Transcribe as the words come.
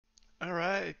All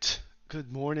right.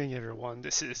 Good morning, everyone.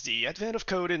 This is the Advent of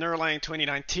Code in Erlang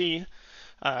 2019.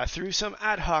 Through some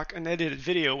ad hoc unedited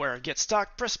video where I get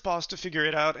stuck, press pause to figure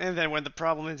it out, and then when the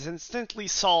problem is instantly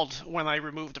solved when I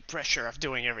remove the pressure of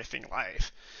doing everything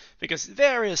live. Because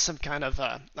there is some kind of,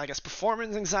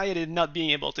 performance anxiety in not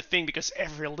being able to think because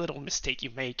every little mistake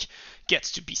you make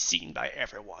gets to be seen by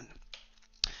everyone.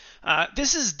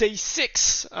 This is day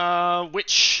 6,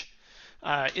 which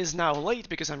is now late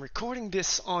because I'm recording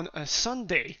this on a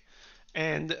Sunday.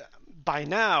 And by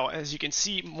now, as you can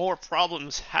see, more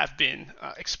problems have been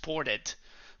exported.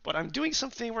 But I'm doing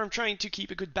something where I'm trying to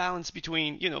keep a good balance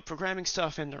between, programming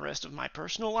stuff and the rest of my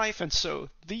personal life. And so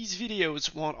these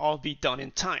videos won't all be done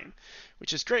in time,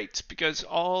 which is great because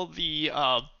all the,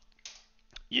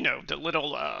 the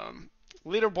little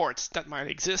leaderboards that might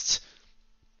exist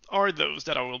are those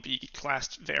that I will be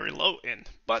classed very low in.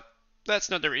 But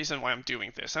that's not the reason why I'm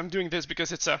doing this. I'm doing this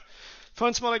because it's a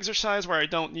fun small exercise where I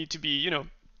don't need to be,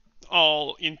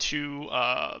 all into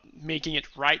making it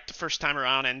right the first time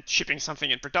around and shipping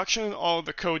something in production. All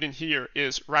the code in here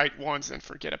is write once and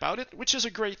forget about it, which is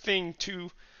a great thing to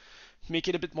make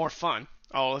it a bit more fun.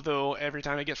 Although every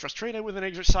time I get frustrated with an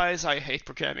exercise, I hate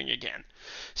programming again.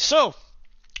 So,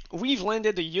 we've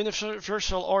landed the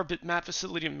Universal Orbit Map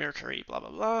Facility in Mercury, blah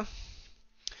blah blah.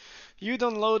 You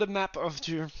download a map of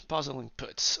your puzzle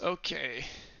inputs. Okay.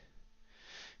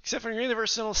 Except for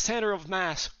Universal Center of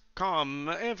Mass,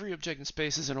 every object in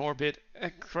space is in orbit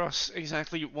across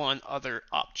exactly one other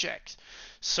object.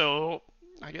 So,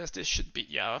 I guess this should be,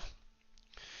 yeah.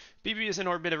 BB is in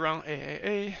orbit around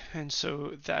AAA, and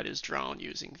so that is drawn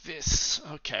using this.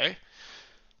 Okay.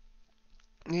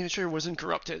 The nature wasn't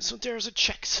corrupted, so there's a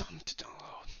checksum to download.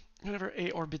 Whenever A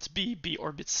orbits B, B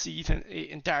orbits C, then A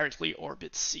indirectly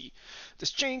orbits C. This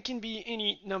chain can be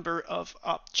any number of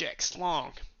objects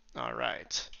long.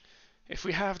 Alright. If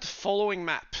we have the following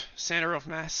map, center of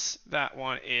mass, that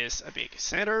one is a big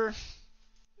center.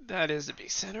 That is a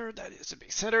big center, that is a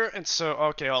big center, and so,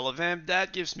 okay, all of them,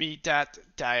 that gives me that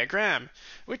diagram,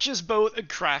 which is both a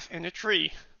graph and a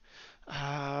tree.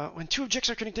 When two objects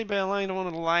are connected by a line, one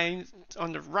of the lines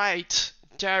on the right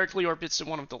directly orbits the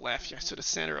one on the left. Yeah, so the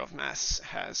center of mass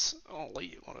has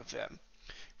only one of them,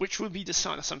 which would be the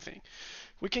sun or something.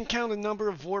 We can count the number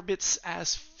of orbits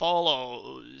as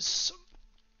follows.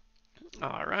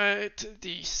 Alright,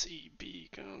 DCB,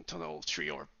 total 3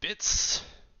 orbits.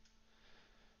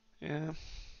 Yeah.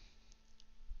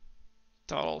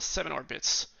 Total 7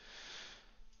 orbits.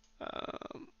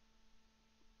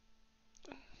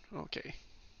 Okay.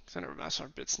 Center of mass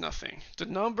orbits, nothing. The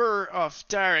number of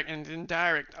direct and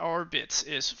indirect orbits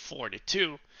is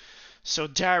 42. So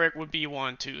direct would be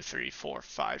 1, 2, 3, 4,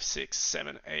 5, 6,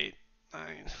 7, 8,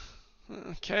 9.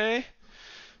 Okay.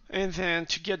 And then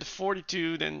to get the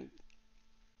 42, then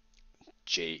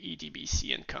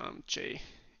JEDBC and com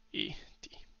JEDBC.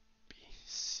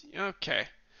 Okay.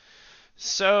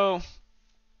 So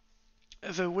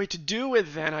the way to do it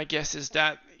then, I guess, is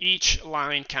that each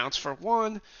line counts for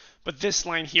 1, but this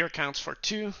line here counts for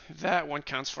 2, that one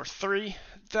counts for 3,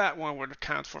 that one would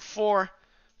count for 4,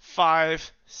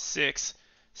 5, 6,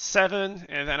 7,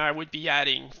 and then I would be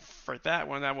adding for that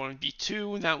one would be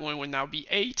 2, that one would now be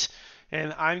 8,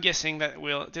 and I'm guessing that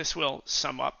this will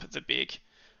sum up the big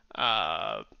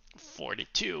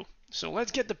 42. So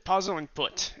let's get the puzzle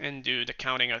input and do the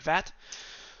counting of that.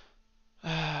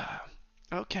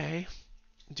 Okay.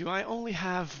 Do I only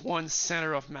have one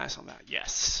center of mass on that?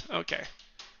 Yes. Okay.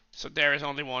 So there is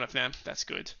only one of them. That's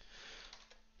good.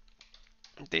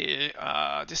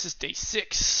 This is day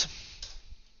 6.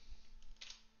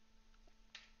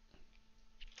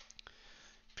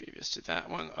 Previous to that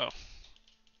one. Oh.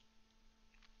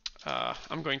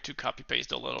 I'm going to copy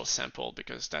paste a little sample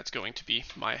because that's going to be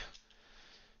my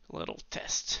little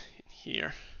test in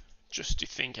here, just to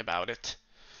think about it.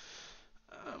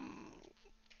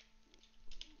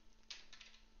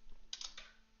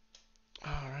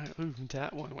 Alright, ooh,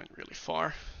 that one went really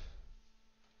far.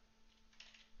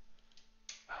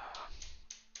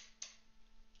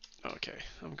 Okay,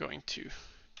 I'm going to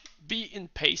be in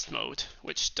paste mode,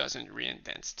 which doesn't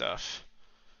reindent stuff.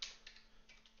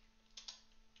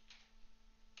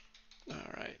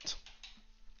 Alright.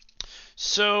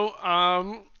 So,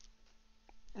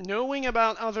 knowing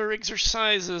about other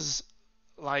exercises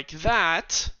like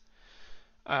that,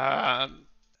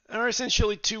 there are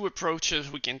essentially 2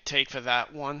 approaches we can take for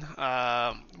that one.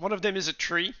 One of them is a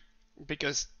tree,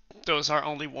 because those are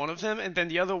only one of them, and then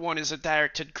the other one is a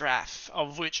directed graph,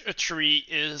 of which a tree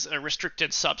is a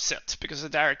restricted subset, because a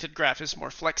directed graph is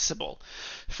more flexible.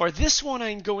 For this one,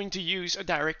 I'm going to use a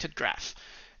directed graph.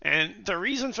 And the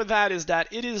reason for that is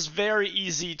that it is very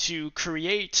easy to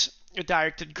create a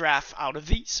directed graph out of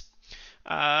these.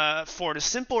 For the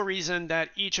simple reason that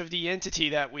each of the entity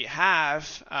that we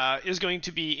have is going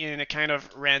to be in a kind of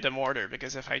random order.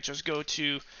 Because if I just go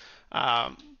to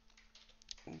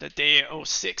the day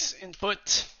 06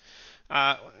 input,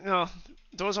 no,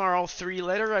 those are all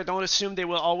 3-letter. I don't assume they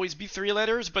will always be 3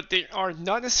 letters, but they are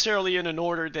not necessarily in an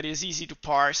order that is easy to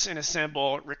parse and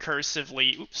assemble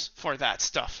recursively for that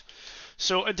stuff.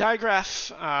 So a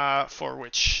digraph for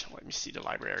which, let me see the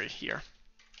library here,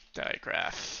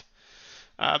 digraph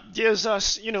gives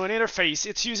us, an interface.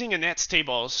 It's using a nets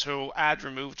table, so add,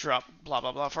 remove, drop, blah,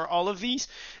 blah, blah for all of these.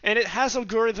 And it has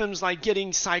algorithms like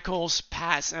getting cycles,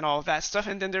 paths, and all of that stuff.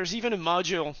 And then there's even a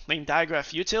module named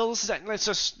digraph utils that lets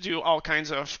us do all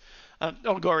kinds of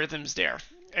algorithms there.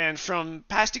 And from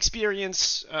past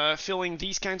experience filling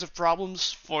these kinds of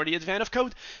problems for the advent of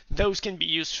code, those can be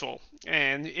useful.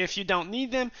 And if you don't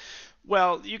need them,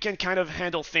 well, you can kind of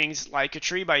handle things like a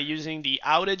tree by using the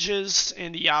out edges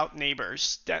and the out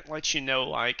neighbors. That lets you know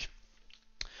like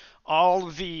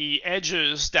all the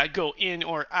edges that go in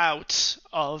or out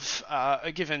of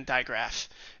a given digraph.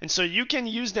 And so you can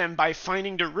use them by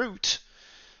finding the root,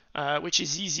 which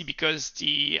is easy because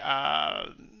the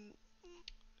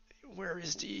where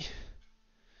is the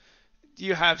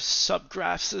you have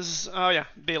subgraphs. Oh yeah,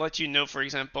 they let you know, for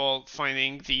example,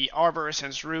 finding the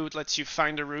arborescence root lets you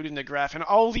find the root in the graph, and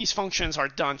all these functions are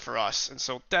done for us, and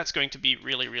so that's going to be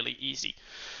really, really easy.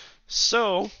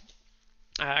 So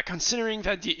considering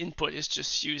that the input is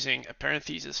just using a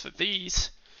parenthesis for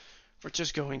these, we're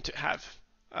just going to have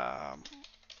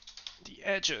the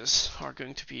edges are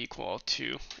going to be equal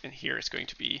to, and here it's going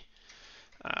to be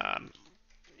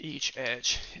each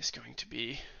edge is going to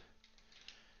be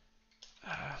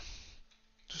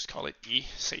just call it E,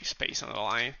 save space on the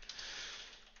line.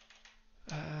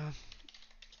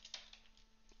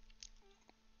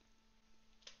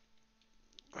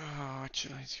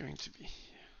 Actually, it's going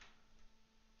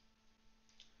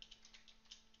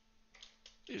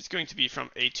to be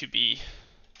from A to B.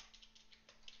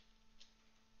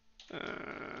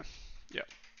 Yeah,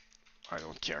 I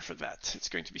don't care for that. It's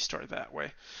going to be stored that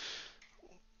way.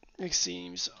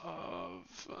 Axioms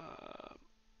of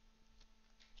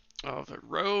a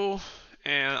row,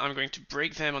 and I'm going to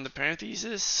break them on the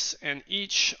parentheses, and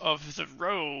each of the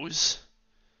rows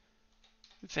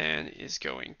then is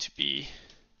going to be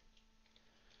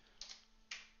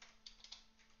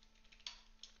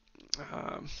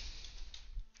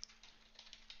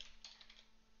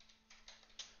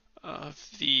of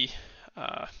the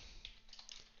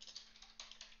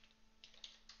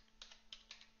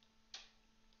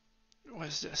what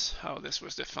is this? How this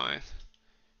was defined?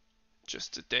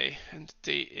 Just the day, and the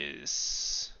day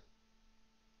is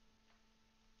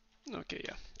okay.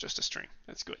 Yeah, just a string.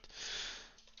 That's good.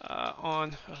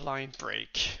 On a line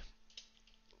break,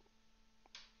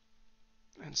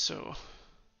 and so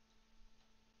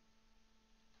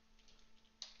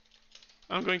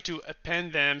I'm going to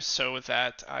append them so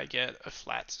that I get a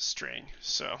flat string.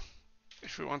 So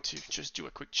if we want to just do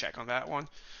a quick check on that one,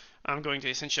 I'm going to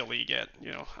essentially get,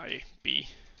 A, B,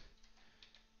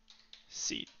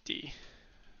 C, D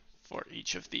for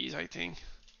each of these, I think.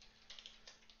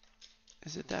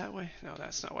 Is it that way? No,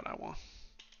 that's not what I want.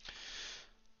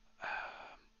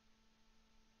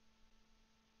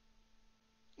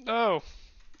 Oh,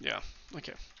 yeah,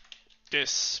 okay.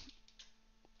 This,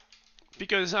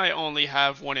 because I only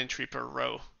have one entry per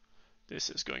row, this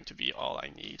is going to be all I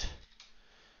need.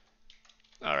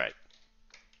 All right.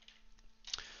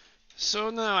 So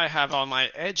now I have all my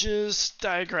edges,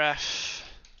 digraph,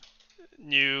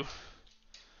 new,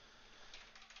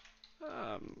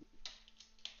 I'll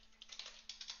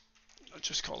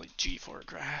just call it G for a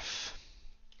graph.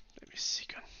 Let me see.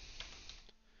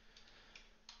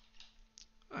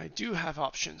 I do have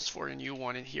options for a new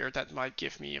one in here that might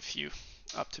give me a few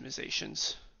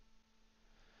optimizations.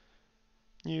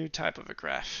 New type of a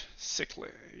graph,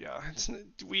 cyclic. Yeah,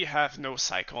 we have no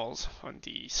cycles on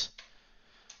these.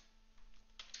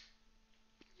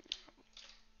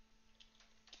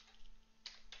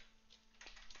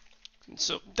 And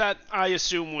so that I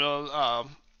assume will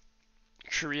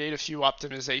create a few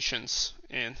optimizations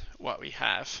in what we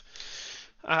have.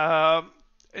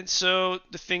 And so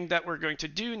the thing that we're going to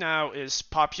do now is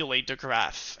populate the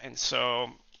graph. And so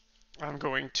I'm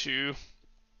going to,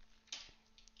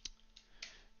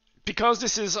 because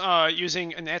this is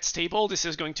using a nets table, this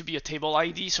is going to be a table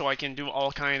ID, so I can do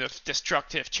all kind of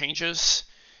destructive changes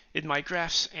in my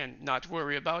graphs and not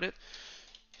worry about it.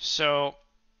 So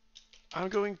I'm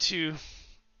going to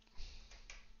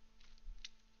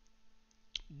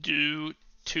do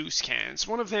two scans.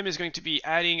 One of them is going to be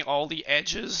adding all the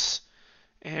edges,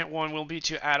 and one will be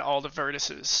to add all the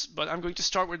vertices. But I'm going to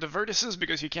start with the vertices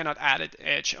because you cannot add an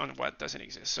edge on what doesn't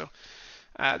exist. So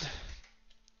add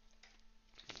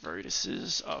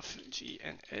vertices of G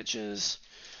and edges,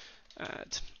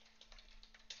 add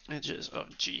edges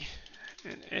of G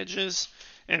and edges,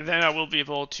 and then I will be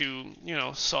able to,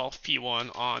 solve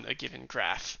P1 on a given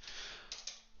graph.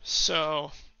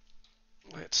 So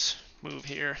let's move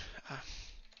here.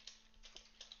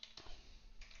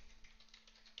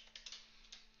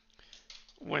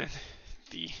 When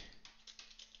the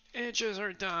edges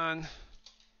are done,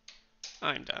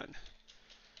 I'm done.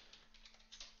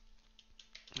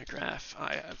 My graph,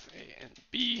 I have A and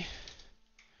B,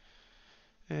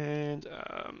 and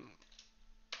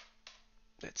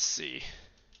let's see.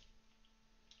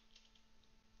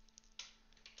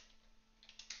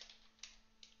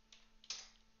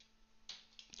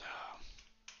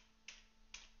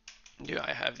 Do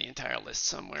I have the entire list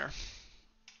somewhere?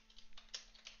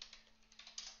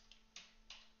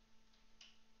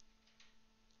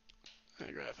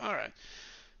 All right.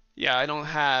 Yeah, I don't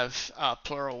have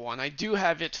plural one. I do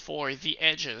have it for the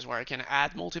edges where I can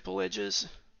add multiple edges.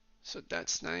 So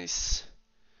that's nice.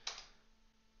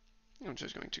 I'm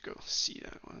just going to go see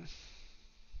that one.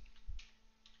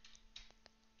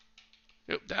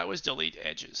 Nope, that was delete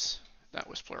edges. That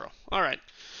was plural. All right.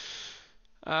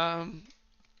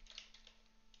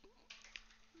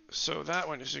 So that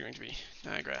one is going to be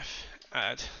digraph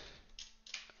add.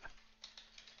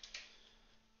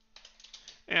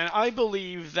 And I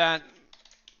believe that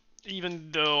even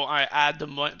though I add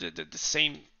the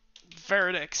same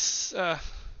vertex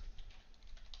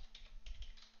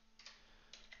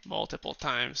multiple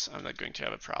times, I'm not going to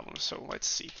have a problem. So let's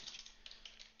see.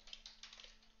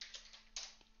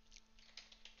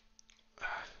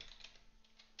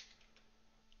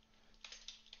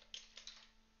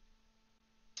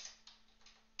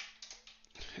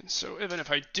 And so even if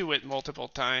I do it multiple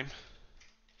times,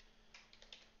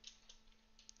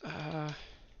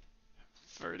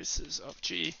 vertices of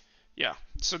G, yeah,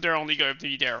 so they're only going to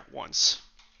be there once.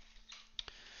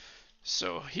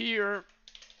 So here,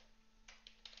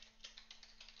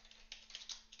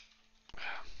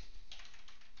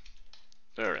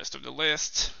 the rest of the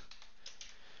list,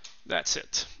 that's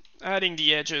it. Adding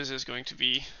the edges is going to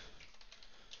be,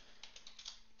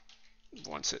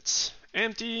 once it's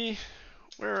empty,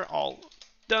 we're all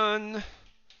done.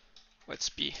 Let's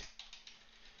be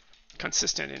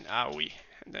consistent in how we,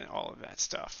 and then all of that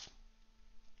stuff.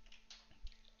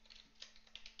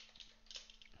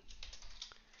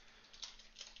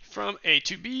 From A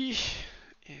to B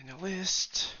in a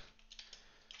list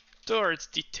towards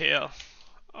detail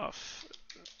of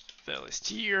the list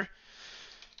here.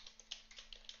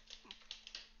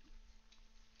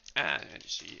 And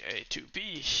A to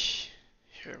B,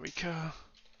 here we go.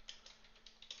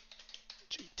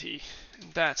 GT,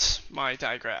 and that's my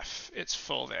digraph. It's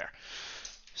full there.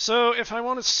 So if I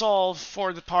want to solve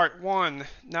for the part 1,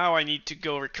 now I need to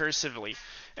go recursively.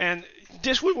 And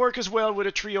this would work as well with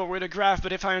a tree or with a graph,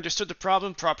 but if I understood the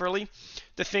problem properly,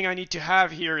 the thing I need to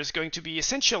have here is going to be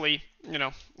essentially,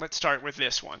 let's start with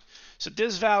this one. So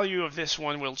this value of this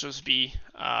one will just be,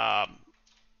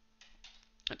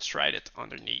 let's write it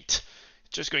underneath.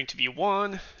 It's just going to be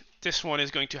 1. This one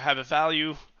is going to have a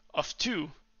value of 2.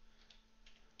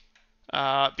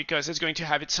 Because it's going to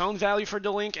have its own value for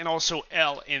the link and also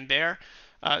L in there.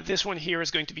 This one here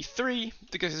is going to be 3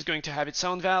 because it's going to have its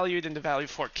own value, then the value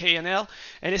for K and L.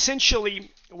 And essentially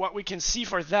what we can see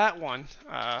for that one,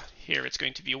 here it's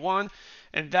going to be 1.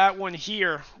 And that one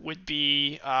here would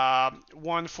be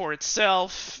 1 for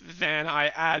itself. Then I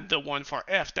add the 1 for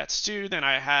F, that's 2. Then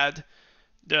I had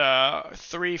the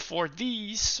 3 for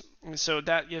these. And so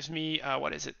that gives me,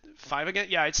 what is it, 5 again?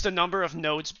 Yeah, it's the number of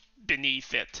nodes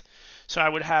beneath it. So I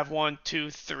would have 1, 2,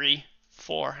 3,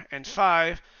 4, and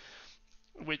 5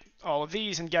 with all of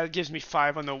these, and that gives me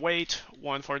 5 on the weight,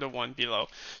 1 for the one below.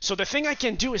 So the thing I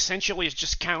can do essentially is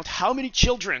just count how many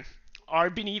children are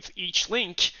beneath each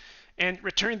link and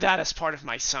return that as part of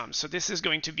my sum. So this is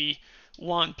going to be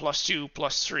 1 plus 2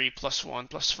 plus 3 plus 1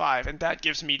 plus 5, and that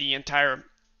gives me the entire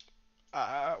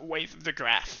weight of the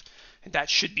graph. And that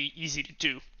should be easy to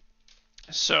do.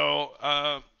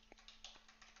 So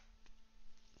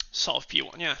solve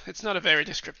P1. Yeah, it's not a very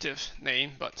descriptive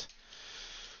name, but...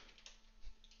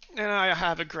 And I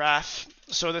have a graph.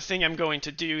 So the thing I'm going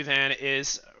to do then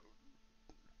is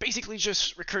basically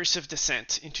just recursive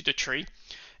descent into the tree.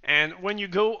 And when you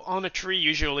go on a tree,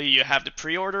 usually you have the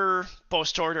pre-order,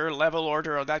 post-order, level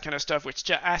order, or that kind of stuff, which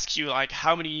just asks you like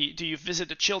how many do you visit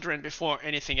the children before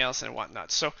anything else and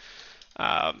whatnot. So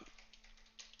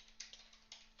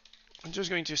I'm just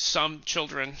going to sum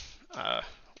children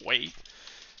weight.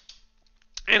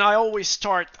 And I always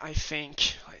start, I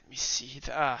think, let me see,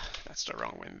 that's the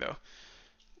wrong window.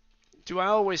 Do I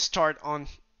always start on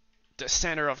the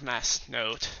center of mass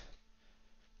node?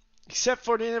 Except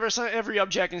for the universal, every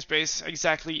object in space,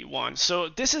 exactly one. So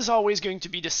this is always going to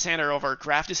be the center of our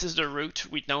graph. This is the root.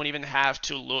 We don't even have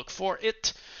to look for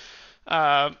it.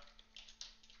 Out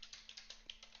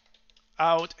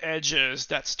edges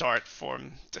that start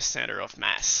from the center of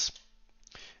mass.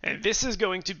 And this is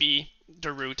going to be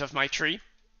the root of my tree.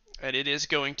 And it is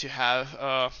going to have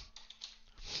a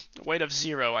weight of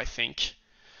 0, I think.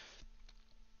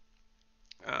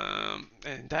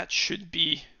 And that should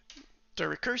be the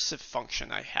recursive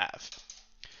function I have.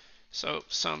 So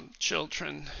some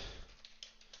children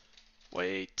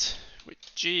weight with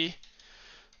G.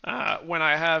 When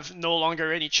I have no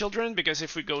longer any children, because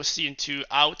if we go see into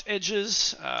out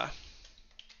edges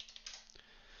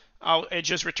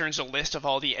returns a list of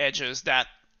all the edges that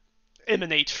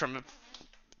emanate from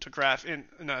the graph in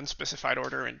an unspecified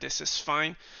order, and this is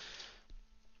fine.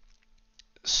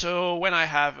 So when I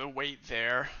have a weight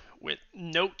there with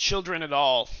no children at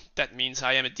all, that means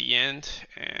I am at the end,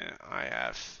 and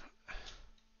I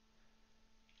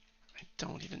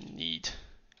don't even need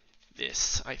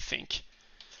this, I think.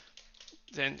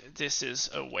 Then this is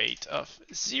a weight of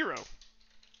 0.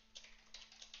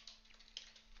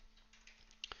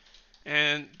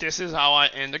 And this is how I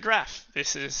end the graph.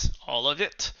 This is all of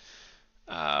it.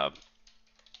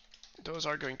 Those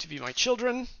are going to be my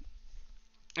children.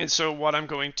 And so what I'm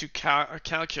going to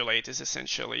calculate is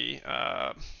essentially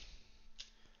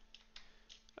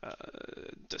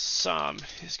the sum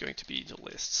is going to be the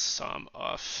list sum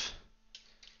of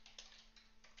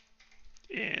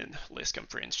in list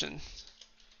comprehension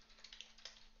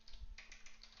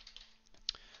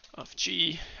of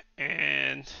G,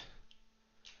 and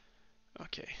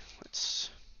okay, let's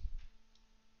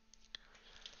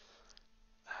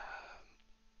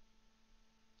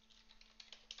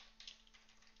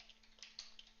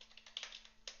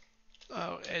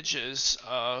edges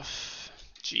of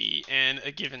G and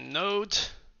a given node.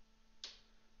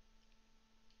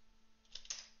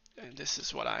 And this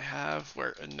is what I have,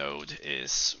 where a node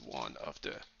is one of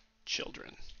the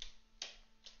children.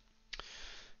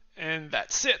 And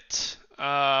that's it.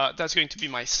 That's going to be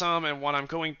my sum, and what I'm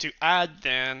going to add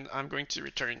then, I'm going to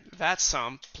return that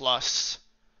sum plus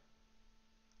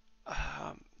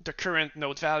the current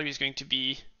node value is going to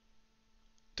be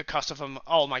the cost of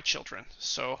all my children.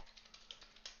 So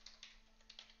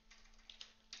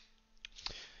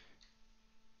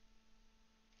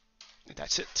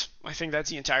that's it. I think that's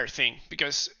the entire thing,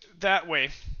 because that way,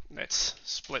 let's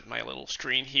split my little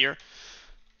screen here.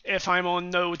 If I'm on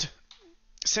node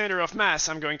center of mass,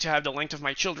 I'm going to have the length of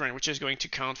my children, which is going to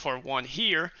count for 1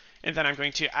 here, and then I'm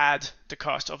going to add the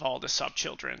cost of all the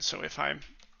sub-children. So if I'm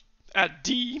at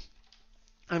D,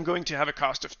 I'm going to have a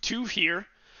cost of 2 here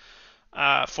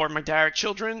for my direct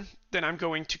children. Then I'm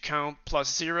going to count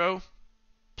plus 0,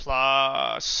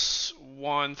 plus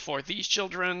 1 for these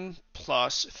children,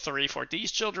 plus 3 for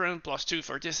these children, plus 2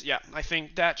 for this. Yeah, I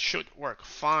think that should work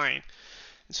fine.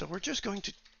 And so we're just going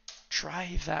to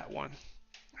try that one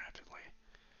rapidly.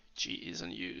 G is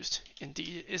unused.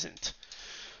 Indeed, it isn't.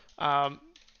 The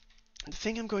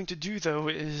thing I'm going to do, though,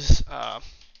 is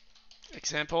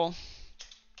example,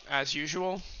 as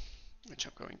usual, which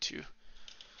I'm going to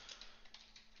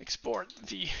export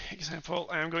the example.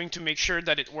 I'm going to make sure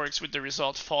that it works with the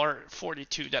result for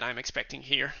 42 that I'm expecting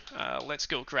here. Let's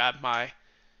go grab my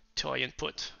toy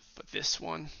input for this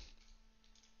one.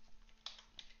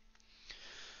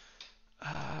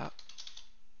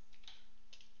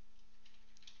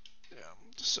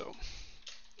 So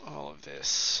all of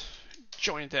this,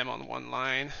 join them on one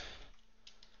line.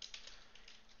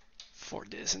 For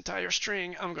this entire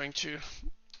string, I'm going to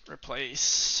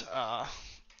replace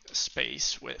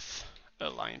space with a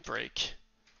line break.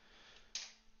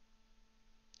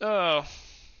 Oh,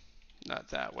 not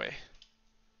that way.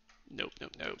 Nope,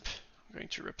 nope, nope. I'm going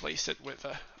to replace it with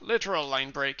a literal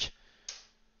line break.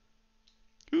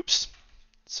 Oops,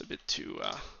 it's a bit too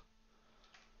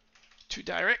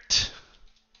direct.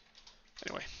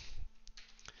 Anyway,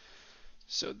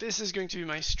 so this is going to be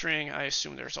my string. I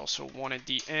assume there's also one at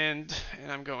the end,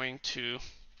 and I'm going to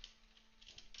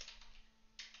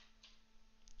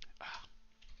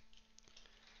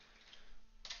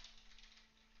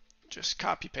just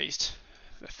copy paste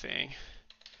the thing.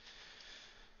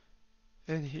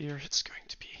 Then here it's going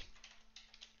to be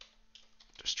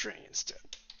the string instead.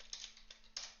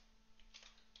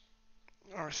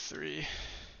 R3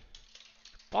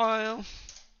 compile,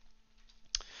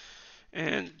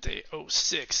 and day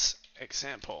 06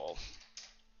 example.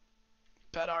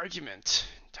 Bad argument.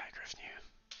 Digraph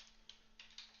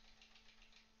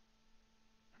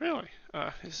new. Really?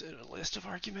 Is it a list of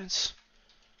arguments?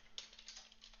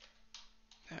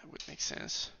 That would make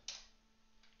sense.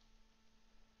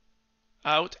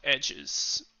 Out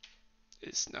edges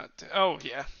is not. Oh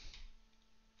yeah.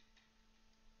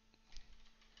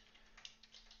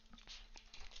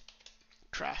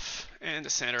 Graph and the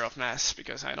center of mass,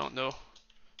 because I don't know,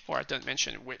 or I didn't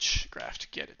mention which graph to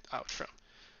get it out from.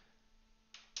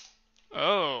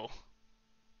 Oh,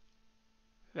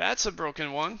 that's a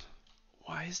broken one.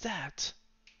 Why is that?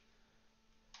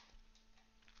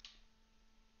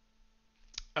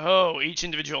 Oh, each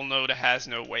individual node has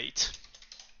no weight.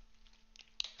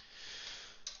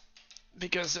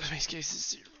 Because the base case is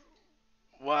 0.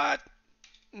 What?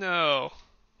 No.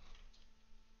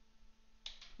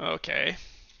 Okay.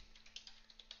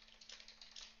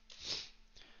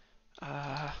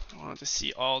 I want to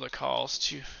see all the calls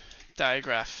to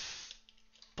digraph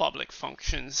public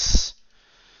functions.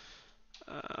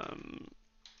 I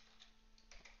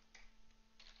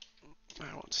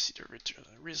want to see the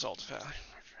result value.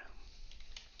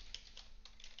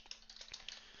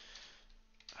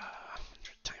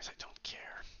 100 times, I don't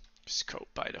care. Scope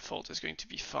by default is going to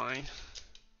be fine.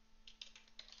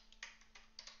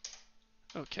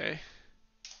 Okay.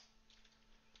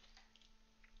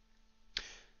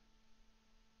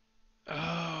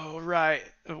 Oh, right.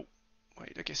 Oh,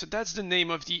 wait. Okay, so that's the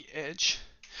name of the edge.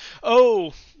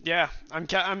 Oh, yeah.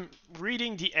 I'm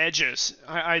reading the edges.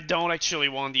 I don't actually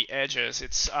want the edges.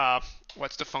 It's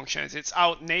what's the function? It's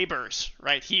out neighbors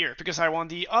right here, because I want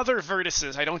the other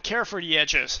vertices. I don't care for the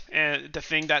edges. And the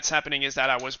thing that's happening is that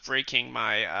I was breaking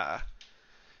my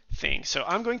thing. So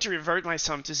I'm going to revert my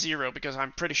sum to 0, because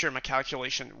I'm pretty sure my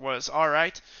calculation was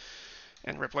alright,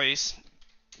 and replace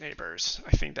neighbors.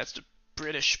 I think that's the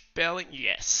British spelling.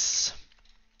 Yes.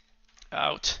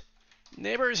 Out.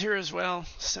 Neighbors here as well.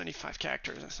 75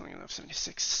 characters. That's not enough.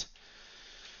 76.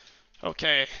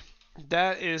 Okay.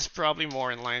 That is probably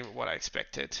more in line with what I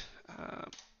expected.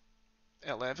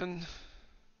 11.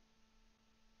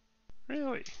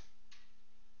 Really?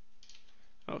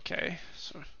 Okay.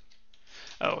 So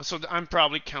I'm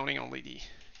probably counting only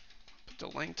the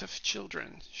length of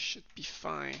children. Should be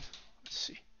fine. Let's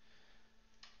see.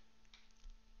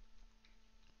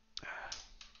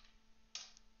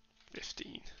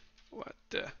 What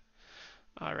the?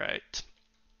 All right.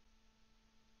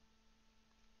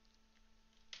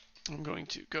 I'm going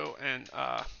to go and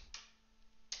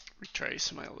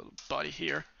retrace my little body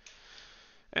here.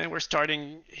 And we're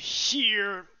starting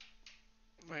here.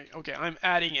 Wait, okay, I'm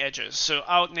adding edges. So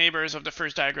out neighbors of the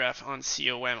first digraph on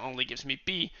COM only gives me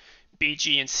B. B,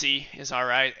 G, and C is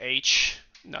alright. H,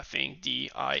 nothing. D,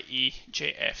 I, E,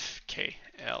 J, F, K,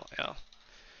 L, L,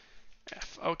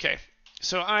 F. Okay,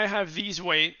 so I have these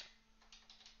weight.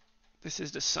 This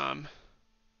is the sum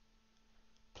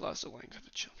plus the length of the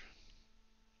children.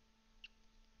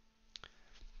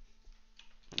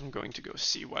 I'm going to go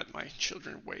see what my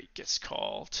children weight gets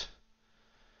called.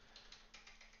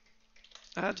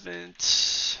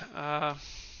 Advent.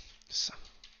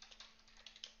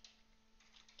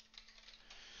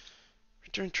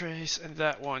 Return trace, and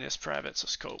that one is private, so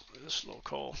scope is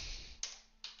local.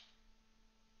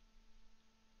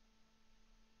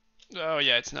 Oh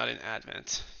yeah, it's not in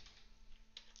Advent.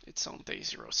 It's on day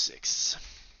 06.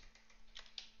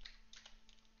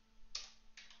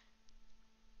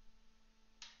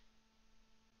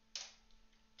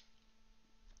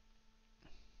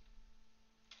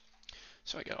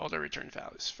 So I got all the return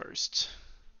values first.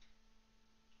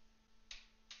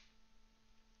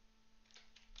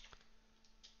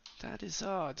 That is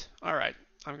odd. All right,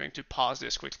 I'm going to pause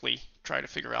this quickly, try to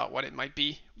figure out what it might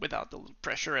be without the little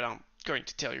pressure, and I'm going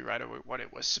to tell you right away what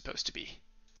it was supposed to be.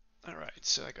 All right,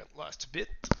 so I got lost a bit,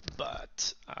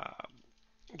 but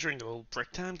during the little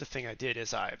break time, the thing I did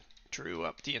is I drew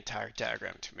up the entire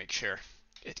diagram to make sure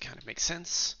it kind of makes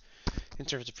sense in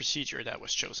terms of procedure that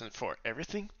was chosen for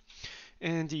everything.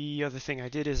 And the other thing I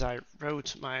did is I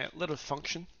wrote my little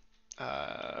function,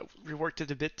 reworked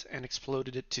it a bit, and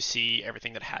exploded it to see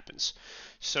everything that happens.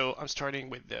 So I'm starting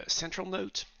with the central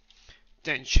node,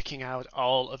 then checking out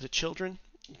all of the children,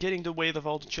 getting the weight of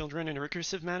all the children in a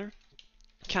recursive manner,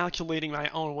 calculating my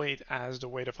own weight as the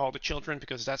weight of all the children,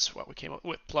 because that's what we came up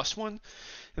with, +1, and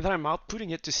then I'm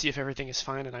outputting it to see if everything is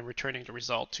fine, and I'm returning the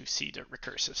result to see the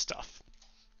recursive stuff.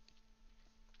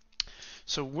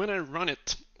 So when I run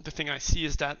it, the thing I see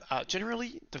is that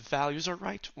generally the values are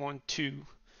right. 1, 2,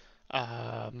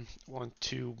 1,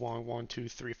 2, 1, 1, 2,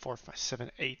 3, 4, 5,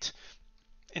 7, 8,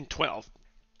 and 12.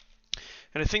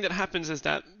 And the thing that happens is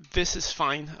that this is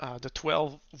fine. The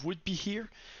 12 would be here,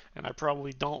 and I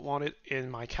probably don't want it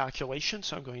in my calculation,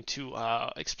 so I'm going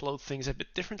to explode things a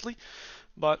bit differently.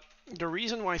 But the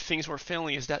reason why things were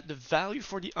failing is that the value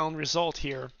for the on result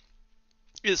here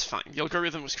is fine. The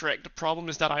algorithm was correct. The problem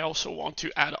is that I also want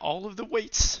to add all of the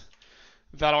weights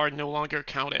that are no longer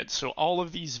counted. So all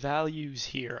of these values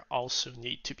here also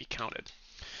need to be counted.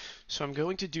 So I'm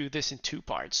going to do this in two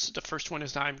parts. The first one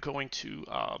is that I'm going to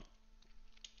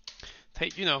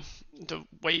take, the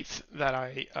weight that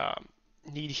I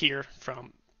need here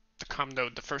from the com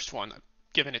node, the first one,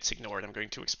 given it's ignored, I'm going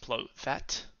to explode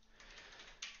that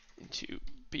into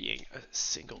being a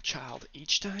single child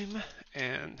each time,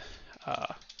 and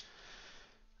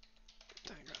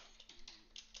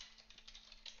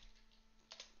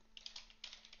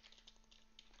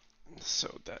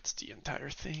so that's the entire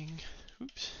thing.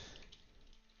 Oops.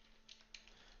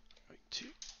 I'm going to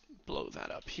blow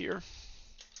that up here.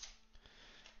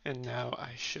 And now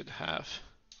I should have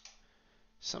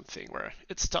something where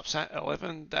it stops at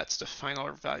 11. That's the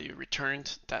final value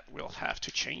returned. That will have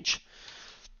to change.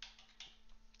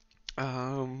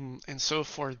 And so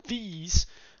for these,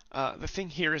 the thing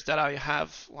here is that I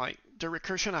have, like, the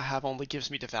recursion I have only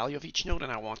gives me the value of each node,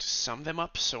 and I want to sum them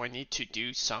up, so I need to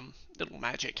do some little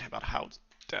magic about how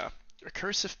the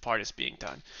recursive part is being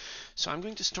done. So I'm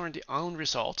going to store the on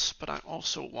results, but I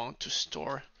also want to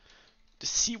store the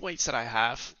C weights that I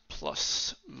have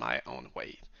plus my own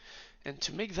weight. And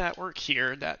to make that work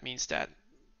here, that means that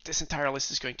this entire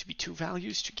list is going to be two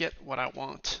values to get what I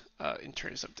want in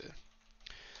terms of the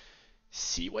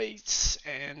C weights,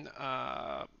 and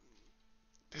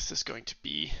this is going to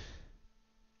be,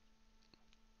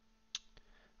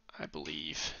 I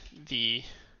believe, the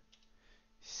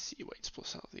C weights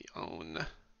plus all the own.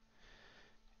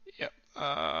 Yep.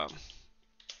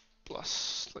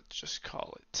 Plus, let's just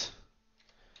call it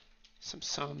some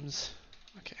sums.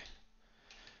 Okay.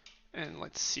 And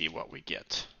let's see what we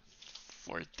get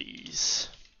for these.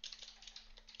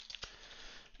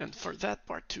 And for that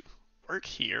part to work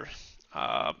here,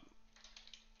 I'm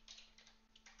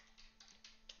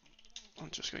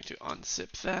just going to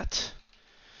unzip that.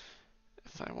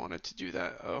 If I wanted to do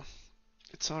that, oh,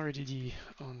 it's already the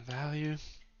own value.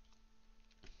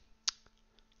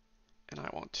 And I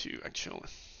want to actually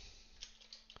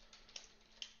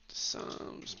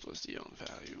sums plus the own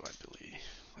value, I believe.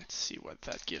 Let's see what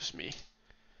that gives me.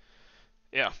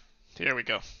 Yeah, here we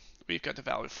go. We've got the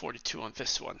value 42 on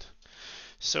this one.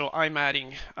 So I'm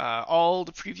adding all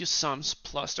the previous sums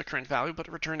plus the current value,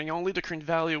 but returning only the current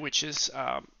value, which is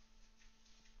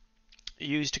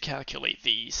used to calculate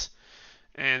these.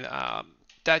 And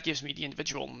that gives me the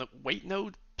individual weight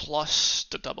node plus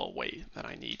the double weight that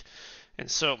I need.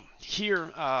 And so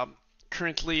here,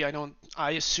 currently,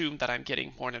 I assume that I'm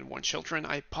getting more than one children.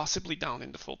 I possibly down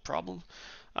in the full problem,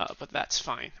 but that's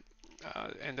fine.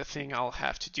 And the thing I'll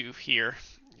have to do here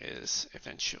is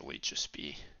eventually just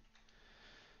be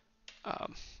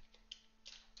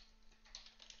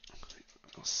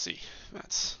let's see,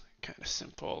 that's kind of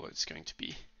simple. It's going to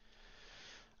be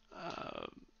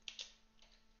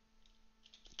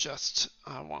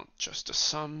I want just the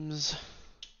sums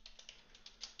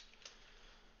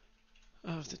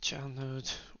of the child node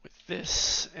with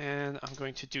this, and I'm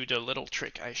going to do the little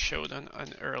trick I showed on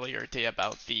an earlier day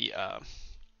about the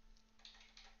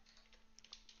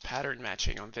pattern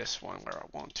matching on this one, where I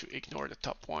want to ignore the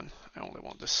top one. I only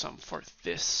want the sum for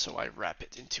this, so I wrap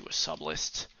it into a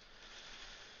sublist.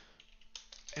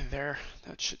 And there,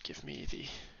 that should give me the,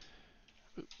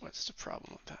 what's the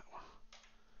problem with that one?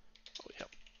 Oh, yep.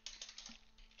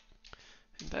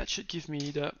 And that should give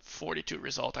me the 42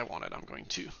 result I wanted. I'm going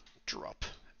to drop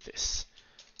this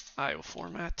IO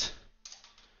format,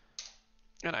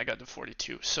 and I got the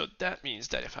 42. So that means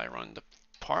that if I run the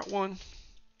part one,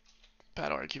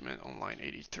 bad argument on line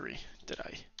 83, did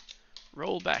I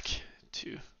roll back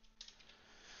to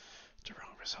the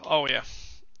wrong result? Oh yeah,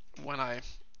 when I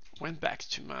went back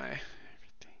to my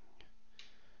everything,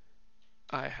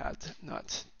 I had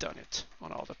not done it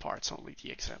on all the parts, only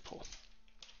the example.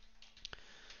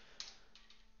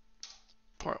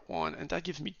 Part one, and that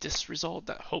gives me this result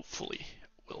that hopefully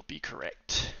will be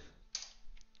correct.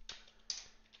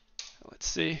 Let's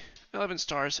see, 11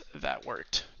 stars, that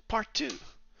worked. Part two.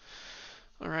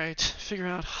 All right, figure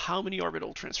out how many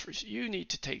orbital transfers you need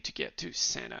to take to get to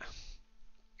Santa.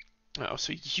 Oh,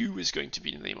 so U is going to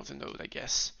be the name of the node, I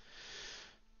guess.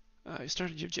 You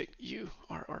started the object, you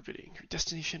are orbiting. Your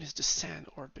destination is the San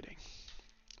orbiting.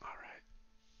 All right.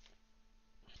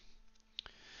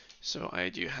 So I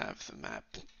do have the map,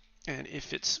 and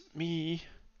if it's me,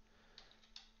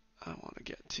 I want to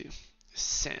get to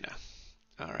Santa.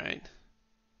 All right.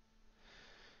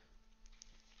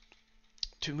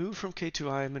 To move from K to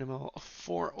I, a minimal of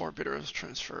 4 orbitals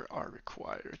transfer are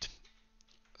required.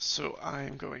 So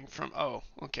I'm going from, oh,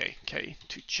 okay, K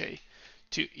to J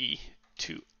to E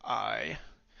to I.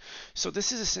 So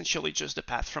this is essentially just the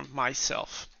path from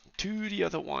myself to the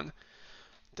other one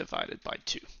divided by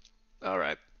 2. All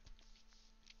right.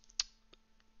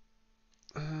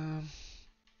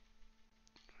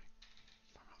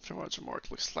 Afterwards, more it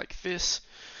looks like this.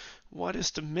 What is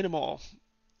the minimal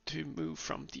to move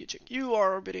from the object you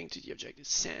are orbiting to the object that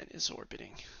San is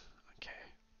orbiting? Okay.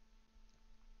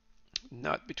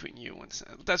 Not between you and San.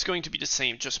 That's going to be the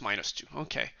same, just -2.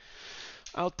 Okay.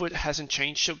 Output hasn't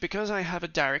changed. So because I have a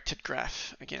directed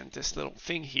graph, again, this little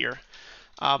thing here,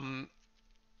 I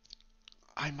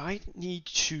might need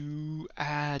to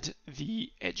add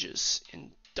the edges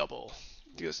in double.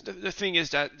 Because the thing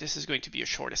is that this is going to be a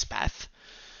shortest path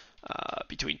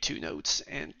between 2 nodes,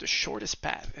 and the shortest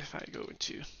path, if I go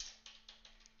into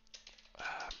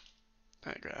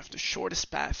diagraph, the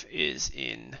shortest path is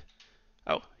in,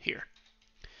 oh, here.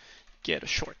 Get a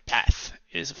short path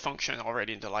is a function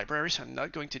already in the library, so I'm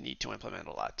not going to need to implement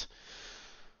a lot.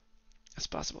 As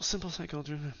possible, simple cycle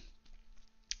driven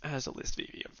has a list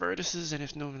VV of vertices, and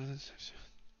if no,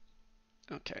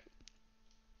 okay.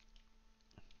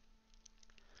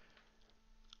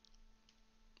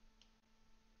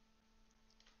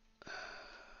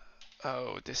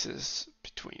 Oh, this is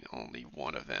between only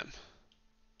one of them.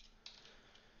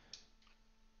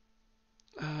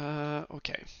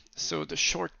 Okay, so the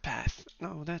short path.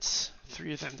 No, that's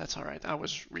 3 of them. That's all right. I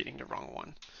was reading the wrong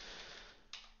one.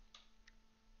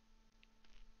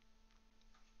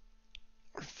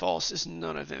 Or false is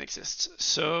none of them exists.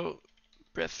 So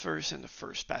breadth first and the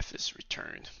first path is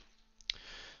returned.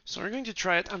 So we're going to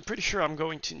try it. I'm pretty sure I'm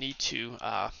going to need to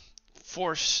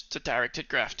force the directed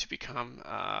graph to become.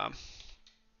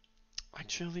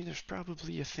 Actually, there's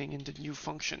probably a thing in the new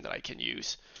function that I can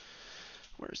use.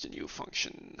 Where's the new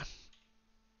function?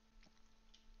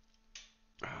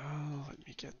 Oh, let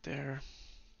me get there.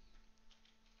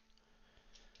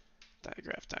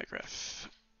 Digraph.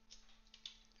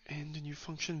 And the new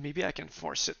function, maybe I can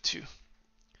force it to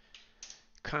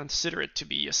consider it to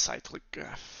be a cyclic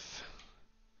graph.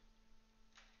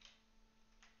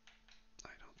 I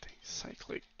don't think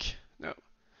cyclic, no.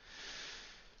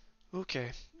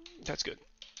 Okay, that's good.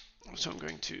 So I'm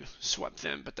going to swap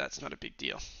them, but that's not a big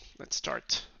deal. Let's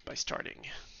start by starting.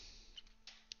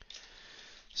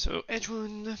 So edge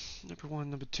 1, number 1,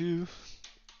 number 2.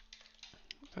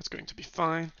 That's going to be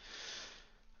fine.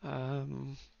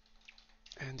 And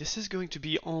this is going to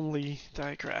be only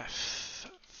digraph.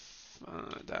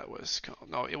 That was called,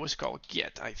 no, it was called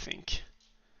get, I think.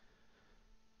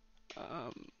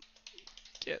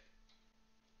 Get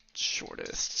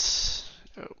shortest.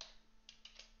 Oh.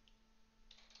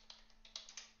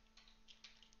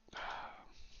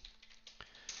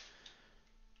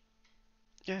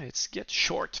 Yeah, it's get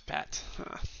short path.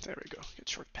 There we go, get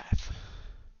short path.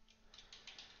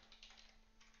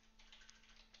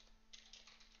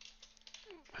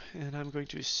 And I'm going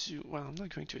to assume, well, I'm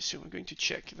not going to assume, I'm going to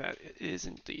check that it is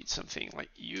indeed something like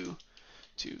U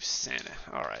to Santa.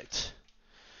 All right.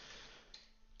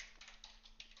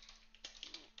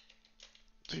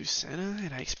 To Santa,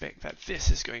 and I expect that this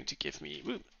is going to give me,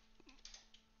 whoop.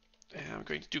 And I'm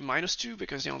going to do -2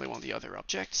 because they only want the other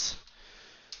objects.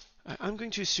 I'm going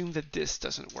to assume that this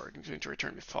doesn't work. I'm going to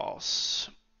return me false.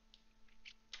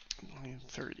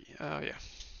 30. Oh, yeah.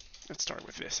 Let's start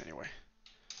with this anyway.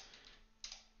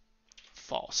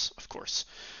 False, of course.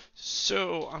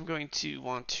 So I'm going to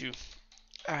want to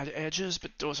add edges,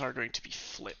 but those are going to be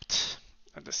flipped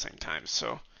at the same time.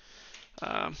 So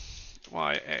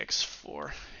yx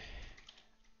for,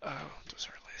 oh, those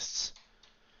are lists.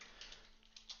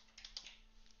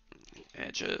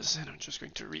 Edges, and I'm just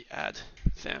going to re-add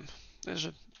them. There's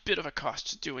a bit of a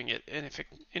cost to doing it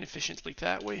inefficiently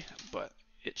that way, but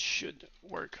it should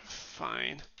work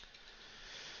fine.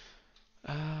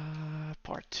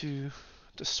 Part 2,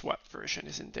 the swap version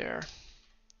isn't there.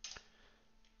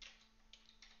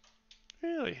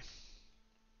 Really?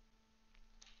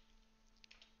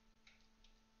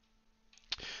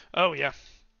 Oh yeah,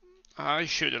 I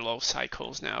should allow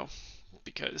cycles now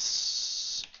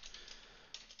because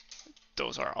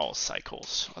those are all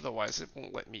cycles, otherwise it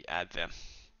won't let me add them.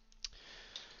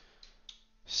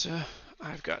 So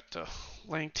I've got the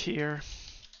length here.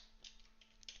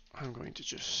 I'm going to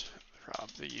just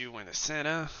drop the U in the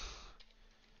center,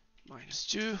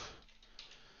 -2,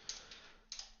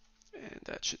 and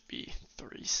that should be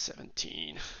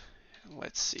 317. And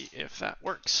let's see if that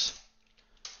works.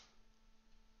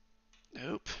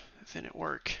 Nope, then it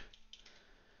work.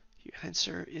 Your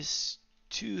answer is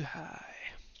too high.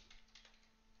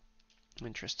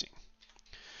 Interesting.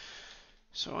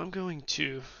 So I'm going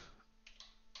to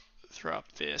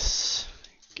drop this,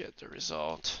 get the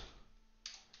result.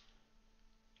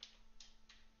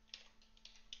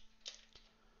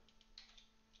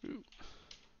 Ooh.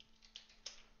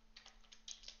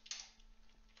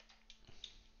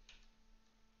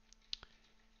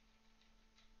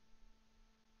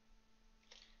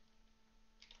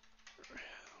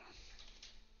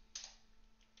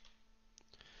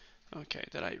 Okay,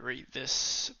 did I read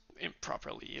this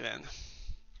improperly then?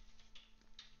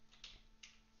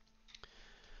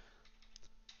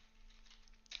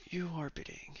 You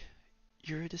orbiting.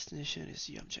 Your destination is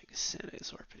the object the center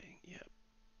is orbiting. Yep.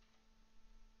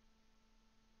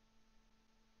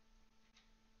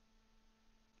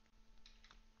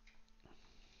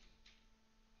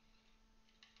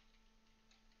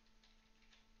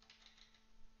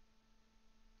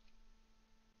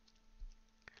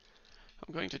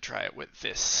 I'm going to try it with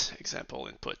this example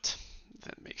input,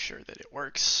 then make sure that it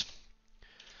works.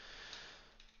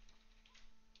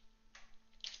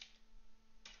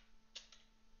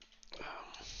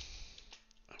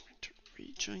 I'm going to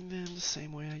rejoin them the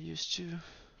same way I used to.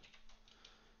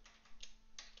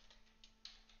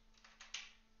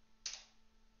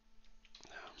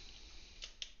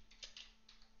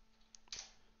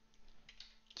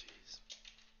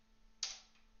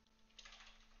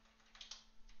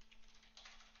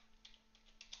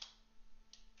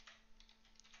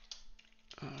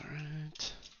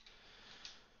 Alright.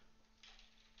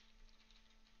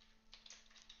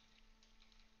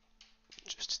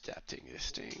 Just adapting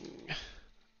this thing,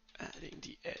 adding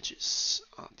the edges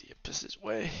on the opposite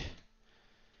way.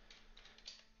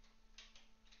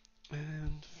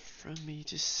 And from me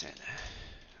to center.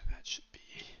 That should be.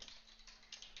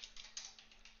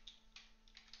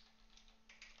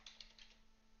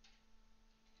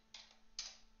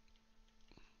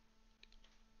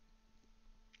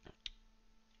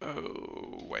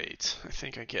 Oh, wait, I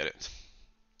think I get it.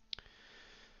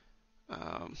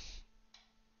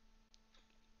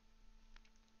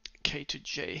 K to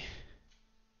J,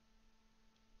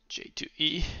 J to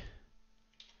E,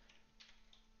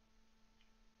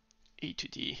 E to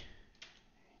D, E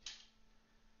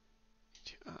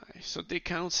to I. So they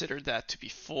consider that to be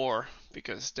 4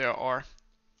 because there are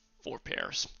 4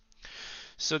 pairs.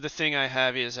 So the thing I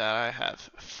have is that I have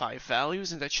 5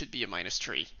 values, and that should be a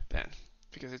 -3 then,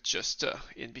 because it's just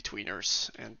in-betweeners,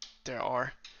 and there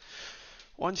are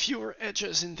 1 fewer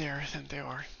edges in there than there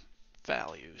are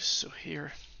values. So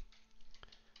here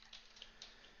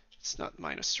it's not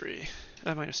 -3,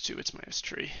 -2, it's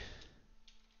 -3.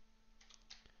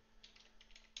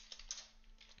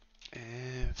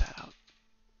 And that ought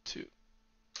to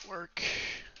work.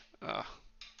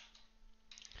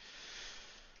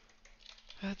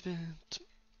 Advent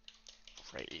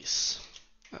race.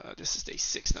 This is day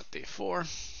 6, not day 4.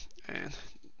 And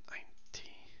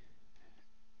 19.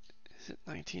 Is it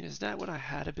 19? Is that what I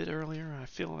had a bit earlier? I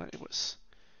feel that it was.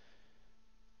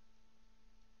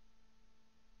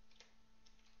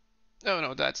 Oh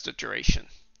no, that's the duration.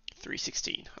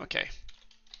 316. Okay.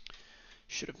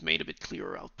 Should have made a bit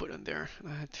clearer output in there.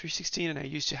 I had 316 and I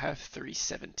used to have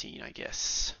 317, I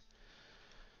guess.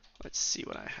 Let's see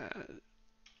what I had.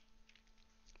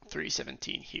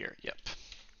 317 here, yep.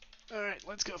 Alright,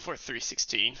 let's go for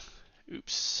 316.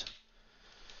 Oops.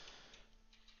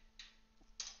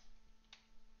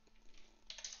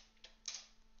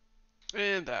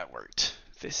 And that worked.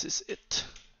 This is it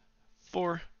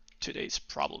for today's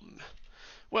problem.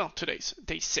 Well, today's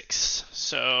day 6.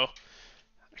 So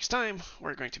next time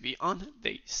we're going to be on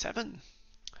day 7.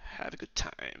 Have a good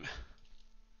time.